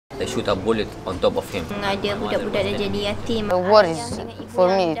shoot a bullet on top of him. Ada budak-budak dah jadi yatim. The war is,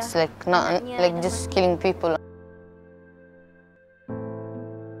 for me, it's like not like just killing people.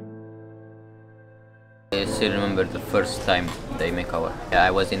 I still remember the first time they make our. Yeah,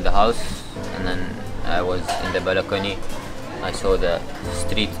 I was in the house and then I was in the balcony. I saw the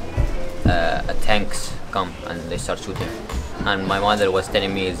street, tanks come and they start shooting. And my mother was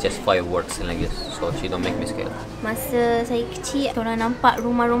telling me it's just fireworks and like this, so she don't make me scared. Masa saya kecil, orang nampak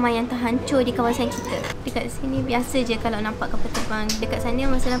rumah-rumah yang terhancur di kawasan kita. Dekat sini biasa je kalau nampak kapal terbang. Dekat sana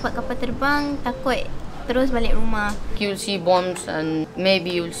masa nampak kapal terbang, takut terus balik rumah. You'll see bombs and maybe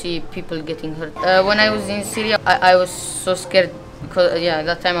you'll see people getting hurt. When I was in Syria, I was so scared because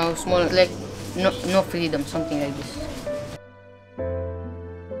that time I was small, like no freedom, something like this.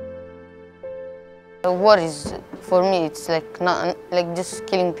 The war is, for me, it's like not like just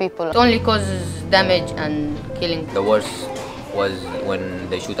killing people. It only causes damage and killing. The worst was when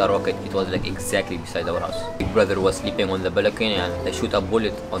they shoot a rocket. It was like exactly beside our house. Big brother was sleeping on the balcony and they shoot a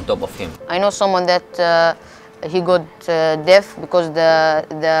bullet on top of him. I know someone that he got deaf because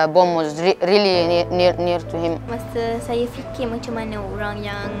the bomb was really near to him. Masa saya fikir macam mana orang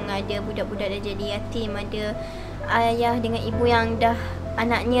yang ada budak-budak dah jadi yatim, ada ayah dengan ibu yang dah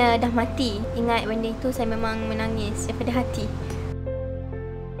anaknya dah mati. Ingat benda itu, saya memang menangis daripada hati.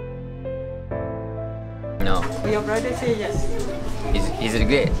 No. Your brother say yes. Is it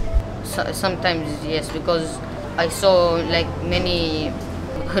great? Sometimes yes, because I saw like many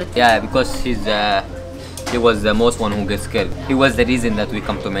hurt. Yeah, because he was the most one who gets scared. He was the reason that we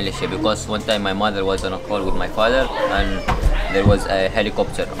come to Malaysia, because one time my mother was on a call with my father and there was a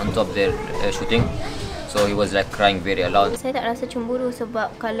helicopter on top there shooting. So he was like crying very loud. Saya tak rasa cemburu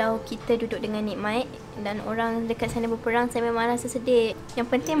sebab kalau kita duduk dengan nikmat dan orang dekat sana berperang, saya memang rasa sedih. Yang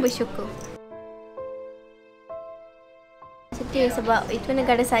penting bersyukur. Sedih sebab itu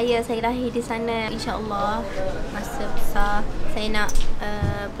negara saya lahir di sana. InsyaAllah masa besar saya nak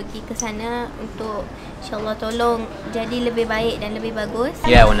pergi ke sana untuk InsyaAllah tolong jadi lebih baik dan lebih bagus.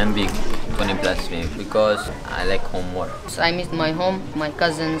 Yeah, when I'm big, 20 plus maybe, because I like home more. So I miss my home, my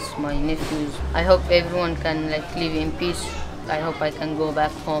cousins, my nephews. I hope everyone can like live in peace. I hope I can go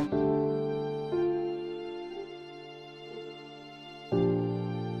back home.